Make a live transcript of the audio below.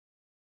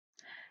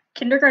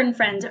Kindergarten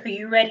friends, are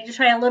you ready to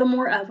try a little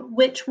more of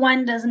which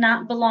one does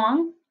not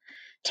belong?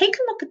 Take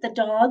a look at the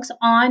dogs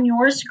on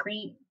your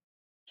screen.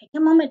 Take a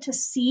moment to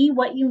see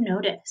what you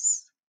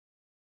notice.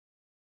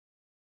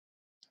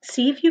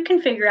 See if you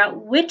can figure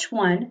out which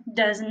one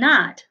does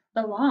not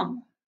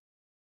belong.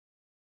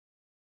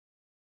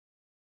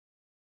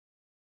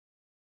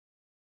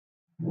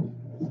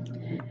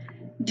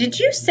 Did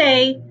you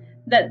say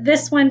that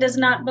this one does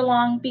not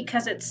belong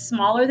because it's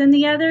smaller than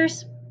the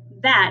others?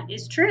 That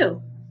is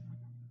true.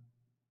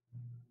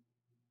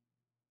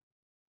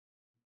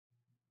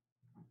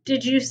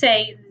 Did you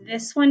say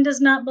this one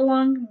does not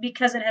belong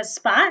because it has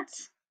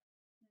spots?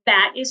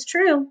 That is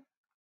true.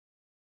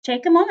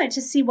 Take a moment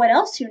to see what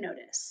else you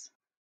notice.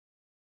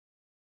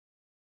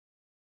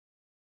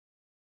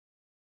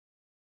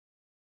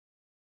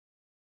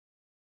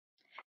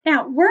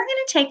 Now, we're going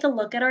to take a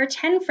look at our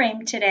 10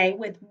 frame today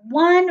with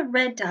one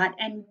red dot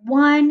and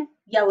one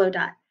yellow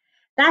dot.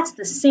 That's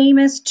the same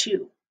as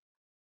 2.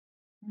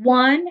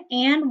 1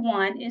 and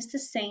 1 is the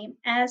same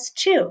as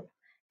 2.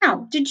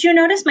 Now, did you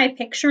notice my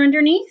picture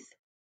underneath?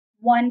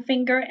 One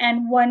finger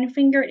and one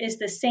finger is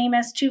the same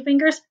as 2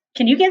 fingers.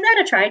 Can you give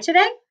that a try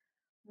today?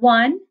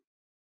 1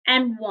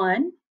 and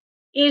 1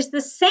 is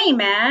the same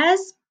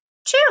as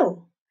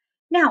 2.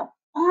 Now,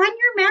 on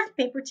your math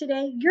paper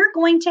today, you're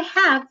going to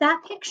have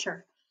that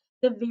picture.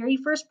 The very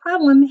first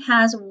problem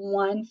has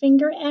one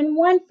finger and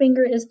one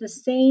finger is the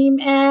same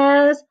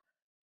as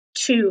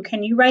 2.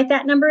 Can you write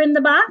that number in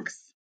the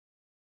box?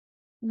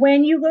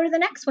 When you go to the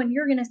next one,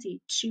 you're going to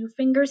see 2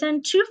 fingers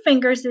and 2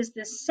 fingers is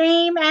the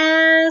same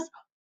as,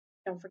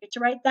 don't forget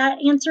to write that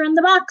answer in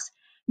the box.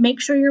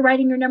 Make sure you're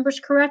writing your numbers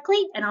correctly,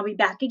 and I'll be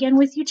back again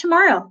with you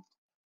tomorrow.